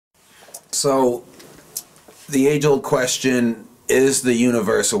So, the age-old question, is the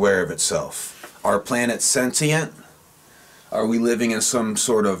universe aware of itself? Are planets sentient? Are we living in some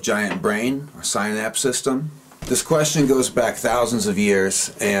sort of giant brain or synapse system? This question goes back thousands of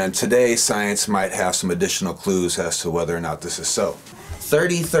years, and today science might have some additional clues as to whether or not this is so.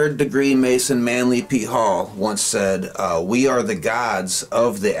 33rd degree Mason Manly P. Hall once said, "We are the gods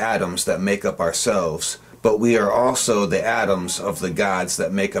of the atoms that make up ourselves, but we are also the atoms of the gods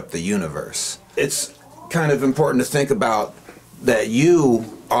that make up the universe." It's kind of important to think about that you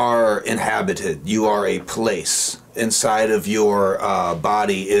are inhabited, you are a place. Inside of your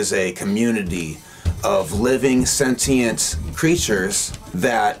body is a community of living sentient creatures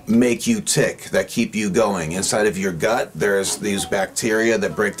that make you tick, that keep you going. Inside of your gut there's these bacteria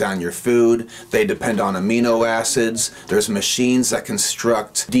that break down your food. They depend on amino acids. There's machines that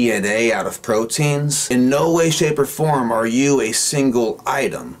construct DNA out of proteins. In no way, shape, or form are you a single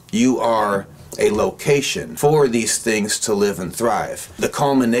item. You are a location for these things to live and thrive. The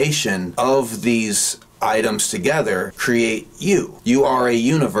culmination of these items together create you. You are a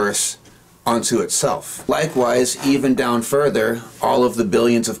universe unto itself. Likewise, even down further, all of the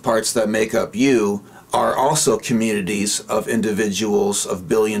billions of parts that make up you are also communities of individuals of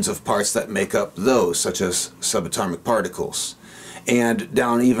billions of parts that make up those, such as subatomic particles. And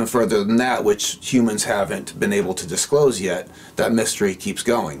down even further than that, which humans haven't been able to disclose yet, that mystery keeps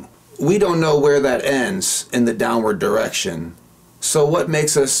going. We don't know where that ends in the downward direction. So what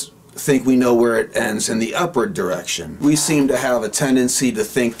makes us think we know where it ends in the upward direction? We seem to have a tendency to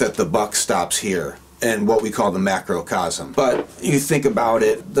think that the buck stops here in what we call the macrocosm. But you think about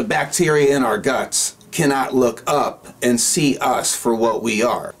it, the bacteria in our guts cannot look up and see us for what we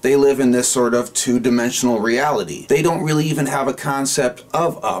are. They live in this sort of two-dimensional reality. They don't really even have a concept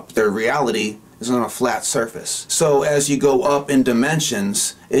of up. Their reality is on a flat surface. So as you go up in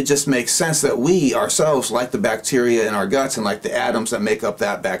dimensions, it just makes sense that we ourselves, like the bacteria in our guts and like the atoms that make up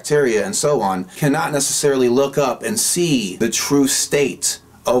that bacteria and so on, cannot necessarily look up and see the true state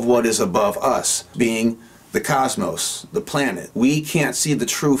of what is above us, being the cosmos, the planet. We can't see the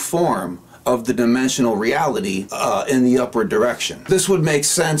true form of the dimensional reality in the upward direction. This would make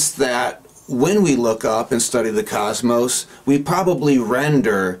sense that when we look up and study the cosmos, we probably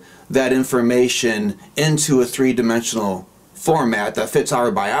render that information into a three-dimensional format that fits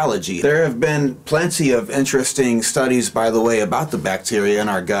our biology. There have been plenty of interesting studies, by the way, about the bacteria in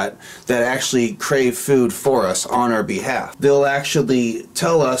our gut that actually crave food for us on our behalf. They'll actually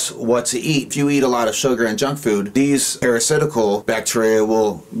tell us what to eat. If you eat a lot of sugar and junk food, these parasitical bacteria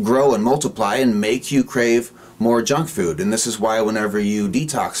will grow and multiply and make you crave more junk food. And this is why whenever you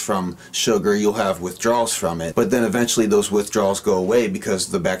detox from sugar, you'll have withdrawals from it. But then eventually those withdrawals go away because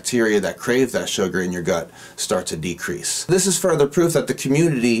the bacteria that crave that sugar in your gut start to decrease. This is further proof that the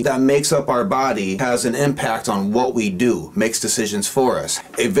community that makes up our body has an impact on what we do, makes decisions for us.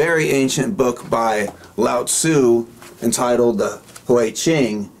 A very ancient book by Lao Tzu entitled the Hui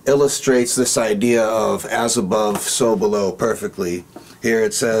Ching illustrates this idea of as above, so below perfectly. Here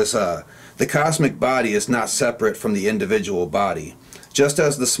it says, the cosmic body is not separate from the individual body. Just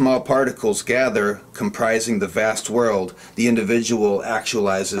as the small particles gather, comprising the vast world, the individual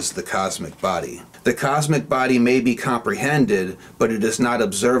actualizes the cosmic body. The cosmic body may be comprehended, but it is not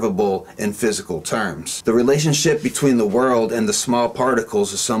observable in physical terms. The relationship between the world and the small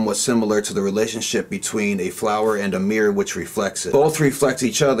particles is somewhat similar to the relationship between a flower and a mirror which reflects it. Both reflect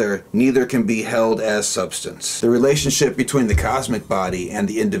each other, neither can be held as substance. The relationship between the cosmic body and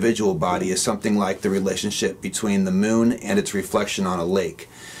the individual body is something like the relationship between the moon and its reflection on a lake.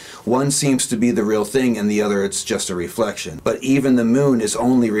 One seems to be the real thing and the other it's just a reflection. But even the moon is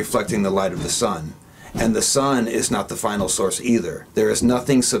only reflecting the light of the sun. And the sun is not the final source either. There is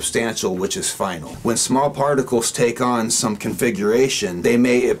nothing substantial which is final. When small particles take on some configuration, they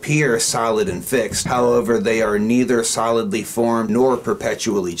may appear solid and fixed. However, they are neither solidly formed nor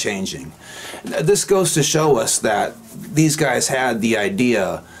perpetually changing. This goes to show us that these guys had the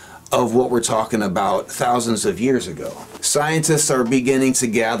idea of what we're talking about thousands of years ago. Scientists are beginning to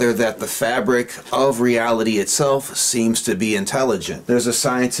gather that the fabric of reality itself seems to be intelligent. There's a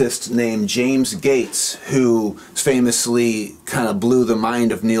scientist named James Gates who famously kind of blew the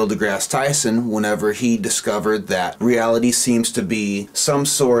mind of Neil deGrasse Tyson whenever he discovered that reality seems to be some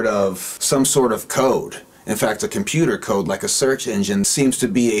sort of code. In fact, a computer code, like a search engine, seems to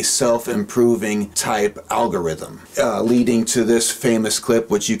be a self-improving type algorithm, leading to this famous clip,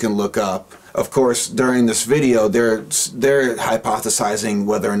 which you can look up, Of course, during this video, they're hypothesizing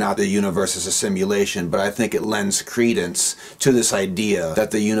whether or not the universe is a simulation, but I think it lends credence to this idea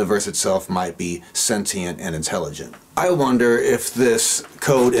that the universe itself might be sentient and intelligent. I wonder if this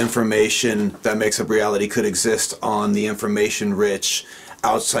code information that makes up reality could exist on the information-rich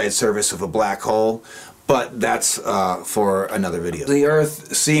outside surface of a black hole, but that's for another video. The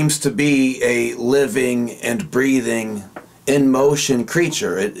Earth seems to be a living and breathing, in motion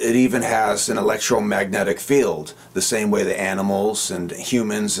creature. It even has an electromagnetic field, the same way the animals and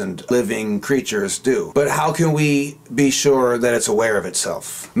humans and living creatures do. But how can we be sure that it's aware of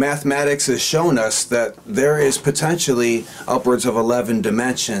itself? Mathematics has shown us that there is potentially upwards of 11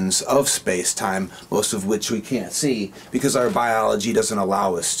 dimensions of space-time, most of which we can't see because our biology doesn't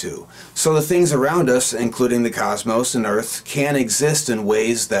allow us to. So the things around us, including the cosmos and Earth, can exist in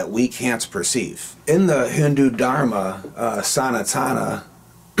ways that we can't perceive. In the Hindu Dharma, Sanatana,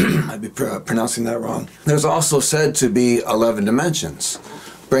 I'd be pronouncing that wrong, there's also said to be 11 dimensions,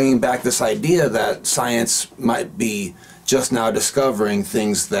 bringing back this idea that science might be just now discovering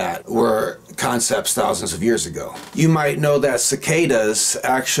things that were concepts thousands of years ago. You might know that cicadas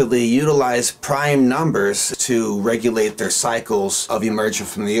actually utilize prime numbers to regulate their cycles of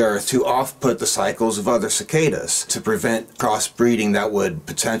emergence from the Earth, to off-put the cycles of other cicadas, to prevent crossbreeding that would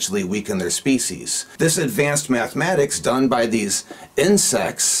potentially weaken their species. This advanced mathematics done by these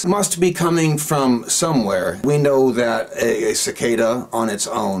insects must be coming from somewhere. We know that a cicada on its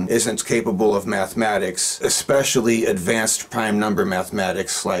own isn't capable of mathematics, especially advanced prime number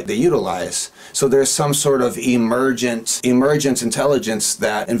mathematics like they utilize. So there's some sort of emergent intelligence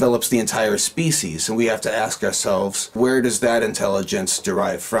that envelops the entire species, and we have to ask ourselves, where does that intelligence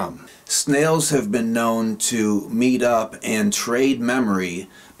derive from? Snails have been known to meet up and trade memory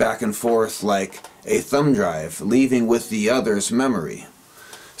back and forth like a thumb drive, leaving with the other's memory.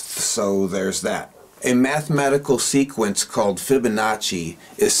 So there's that. A mathematical sequence called Fibonacci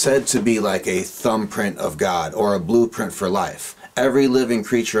is said to be like a thumbprint of God, or a blueprint for life. Every living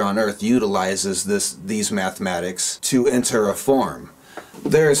creature on Earth utilizes these mathematics to enter a form.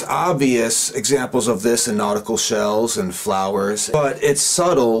 There's obvious examples of this in nautical shells and flowers, but it's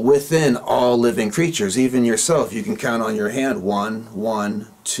subtle within all living creatures. Even yourself, you can count on your hand 1,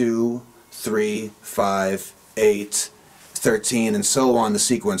 2, 3, 5, 8, 13, and so on the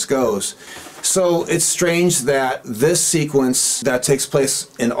sequence goes. So it's strange that this sequence that takes place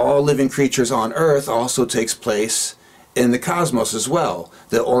in all living creatures on Earth also takes place in the cosmos as well.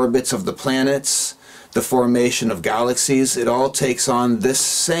 The orbits of the planets, the formation of galaxies, it all takes on this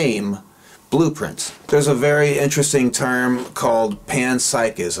same blueprint. There's a very interesting term called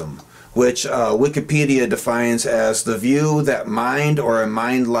panpsychism, which Wikipedia defines as the view that mind or a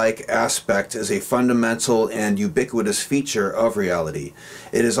mind-like aspect is a fundamental and ubiquitous feature of reality.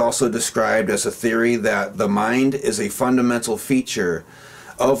 It is also described as a theory that the mind is a fundamental feature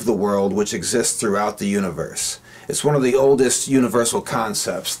of the world which exists throughout the universe. It's one of the oldest universal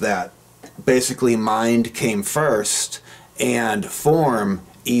concepts that basically mind came first and form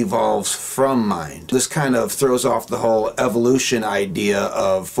evolves from mind. This kind of throws off the whole evolution idea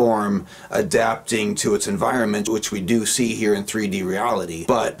of form adapting to its environment, which we do see here in 3D reality.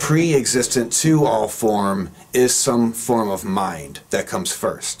 But pre-existent to all form is some form of mind that comes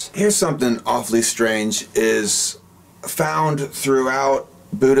first. Here's something awfully strange is found throughout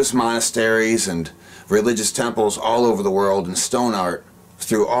Buddhist monasteries and religious temples all over the world in stone art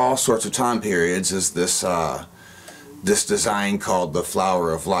through all sorts of time periods is this this design called the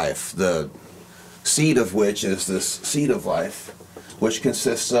flower of life, the seed of which is this seed of life, which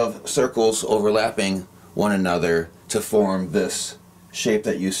consists of circles overlapping one another to form this shape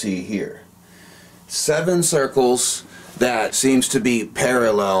that you see here. 7 circles that seems to be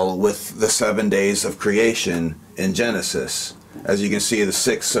parallel with the 7 days of creation in Genesis. As you can see, the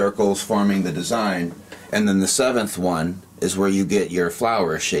 6 circles forming the design, and then the 7th one is where you get your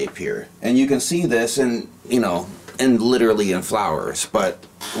flower shape here. And you can see this in, literally in flowers, but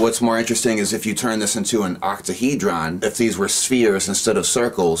what's more interesting is if you turn this into an octahedron, if these were spheres instead of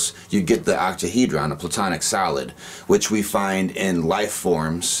circles, you get the octahedron, a platonic solid, which we find in life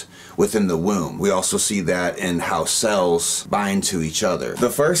forms within the womb. We also see that in how cells bind to each other. The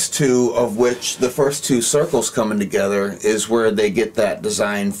first two circles coming together is where they get that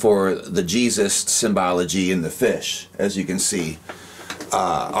design for the Jesus symbology in the fish, as you can see.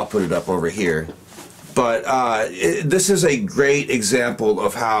 I'll put it up over here. But this is a great example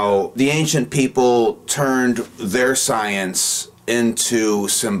of how the ancient people turned their science into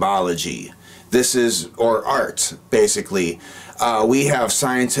symbology. This is, or art, basically. We have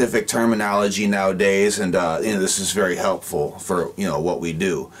scientific terminology nowadays, and this is very helpful for what we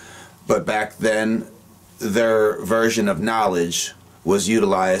do. But back then, their version of knowledge was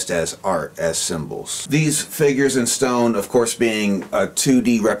utilized as art, as symbols. These figures in stone, of course, being a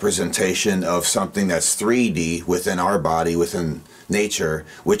 2D representation of something that's 3D within our body, within nature,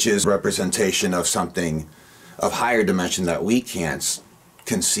 which is representation of something of higher dimension that we can't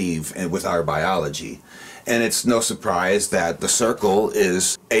conceive with our biology. And it's no surprise that the circle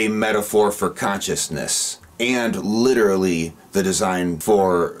is a metaphor for consciousness, and literally the design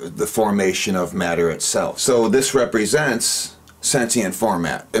for the formation of matter itself. So this represents sentient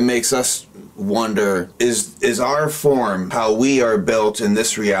format. It makes us wonder, is our form, how we are built in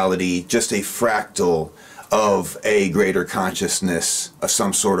this reality, just a fractal of a greater consciousness, of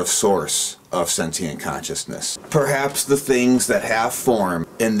some sort of source of sentient consciousness? Perhaps the things that have form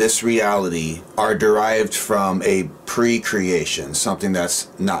in this reality are derived from a pre-creation, something that's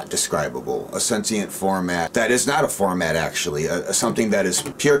not describable, a sentient format that is not a format actually, something that is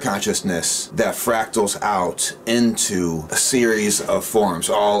pure consciousness that fractals out into a series of forms,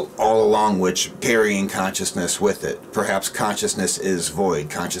 all along which carrying consciousness with it. Perhaps consciousness is void,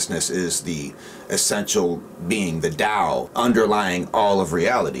 consciousness is the essential being, the Tao, underlying all of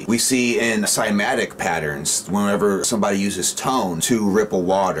reality. We see in cymatic patterns, whenever somebody uses tone to ripple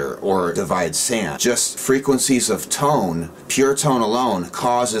water or divide sand, just frequencies of tone, pure tone alone,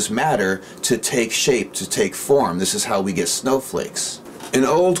 causes matter to take shape, to take form. This is how we get snowflakes. An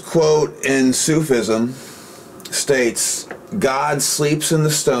old quote in Sufism states, "God sleeps in the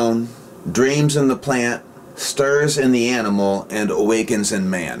stone, dreams in the plant, stirs in the animal, and awakens in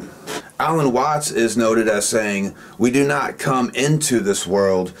man." Alan Watts is noted as saying, "We do not come into this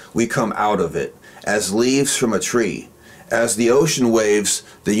world, we come out of it, as leaves from a tree. As the ocean waves,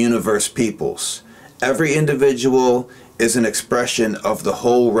 the universe peoples. Every individual is an expression of the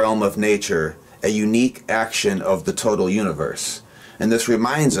whole realm of nature, a unique action of the total universe." And this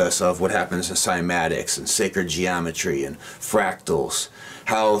reminds us of what happens in cymatics and sacred geometry and fractals,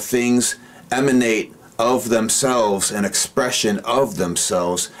 how things emanate of themselves, an expression of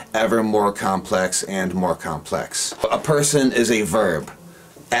themselves, ever more complex and more complex. A person is a verb.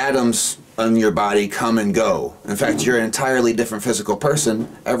 Atoms in your body come and go. In fact, you're an entirely different physical person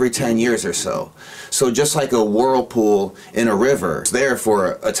every 10 years or so. So just like a whirlpool in a river, it's there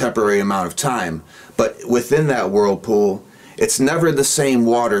for a temporary amount of time, but within that whirlpool, it's never the same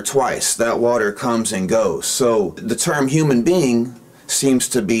water twice. That water comes and goes. So the term human being seems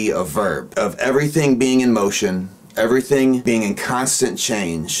to be a verb of everything being in motion, everything being in constant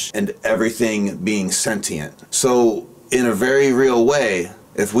change, and everything being sentient. So in a very real way,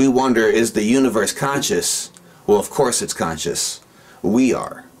 if we wonder, is the universe conscious? Well, of course it's conscious. We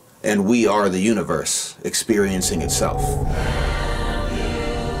are. And we are the universe experiencing itself.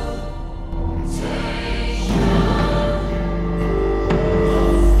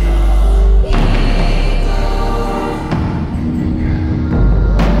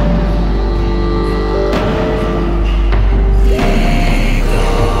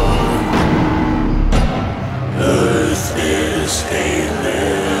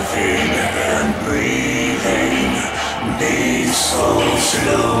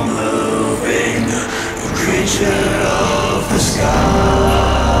 Slow moving creature